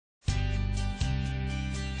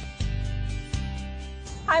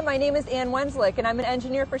Hi, my name is Ann Wenslick, and I'm an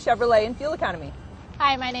engineer for Chevrolet and Fuel Economy.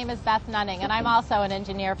 Hi, my name is Beth Nunning, and I'm also an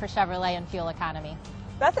engineer for Chevrolet and Fuel Economy.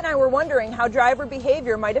 Beth and I were wondering how driver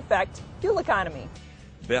behavior might affect fuel economy.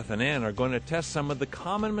 Beth and Ann are going to test some of the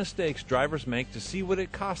common mistakes drivers make to see what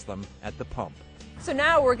it costs them at the pump. So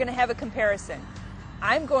now we're going to have a comparison.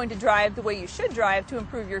 I'm going to drive the way you should drive to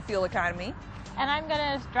improve your fuel economy. And I'm going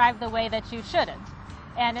to drive the way that you shouldn't.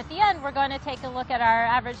 And at the end, we're going to take a look at our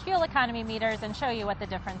average fuel economy meters and show you what the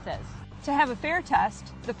difference is. To have a fair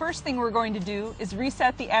test, the first thing we're going to do is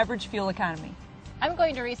reset the average fuel economy. I'm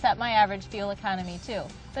going to reset my average fuel economy too.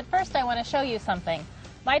 But first I want to show you something.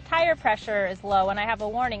 My tire pressure is low and I have a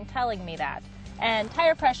warning telling me that. And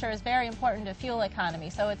tire pressure is very important to fuel economy,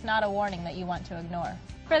 so it's not a warning that you want to ignore.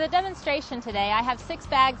 For the demonstration today, I have 6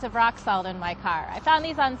 bags of rock salt in my car. I found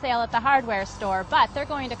these on sale at the hardware store, but they're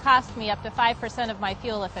going to cost me up to 5% of my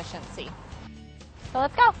fuel efficiency. So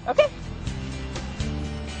let's go. Okay.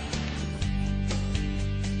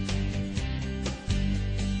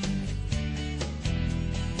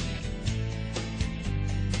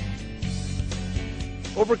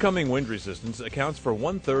 Overcoming wind resistance accounts for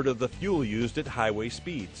 1/3 of the fuel used at highway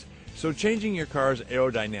speeds. So changing your car's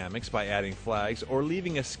aerodynamics by adding flags or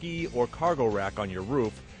leaving a ski or cargo rack on your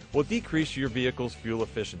roof will decrease your vehicle's fuel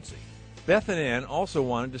efficiency. Beth and Ann also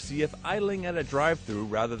wanted to see if idling at a drive-thru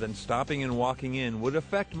rather than stopping and walking in would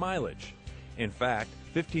affect mileage. In fact,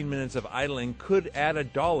 15 minutes of idling could add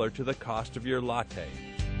 $1 to the cost of your latte.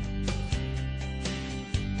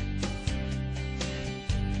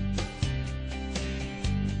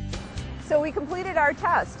 So we completed our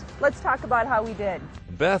test. Let's talk about how we did.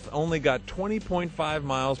 Beth only got 20.5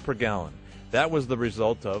 miles per gallon. That was the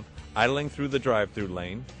result of idling through the drive-thru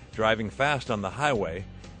lane, driving fast on the highway,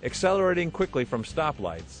 accelerating quickly from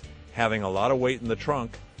stoplights, having a lot of weight in the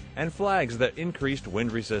trunk, and flags that increased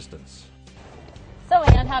wind resistance. So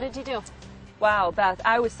Ann, how did you do? Wow, Beth,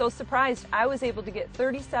 I was so surprised. I was able to get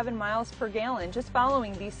 37 miles per gallon just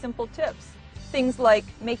following these simple tips. Things like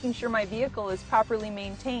making sure my vehicle is properly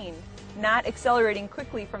maintained, not accelerating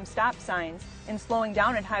quickly from stop signs, and slowing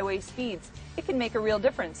down at highway speeds. It can make a real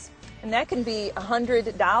difference. And that can be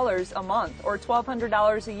 $100 a month or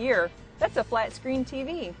 $1,200 a year. That's a flat screen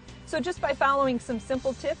TV. So just by following some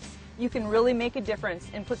simple tips, you can really make a difference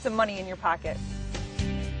and put some money in your pocket.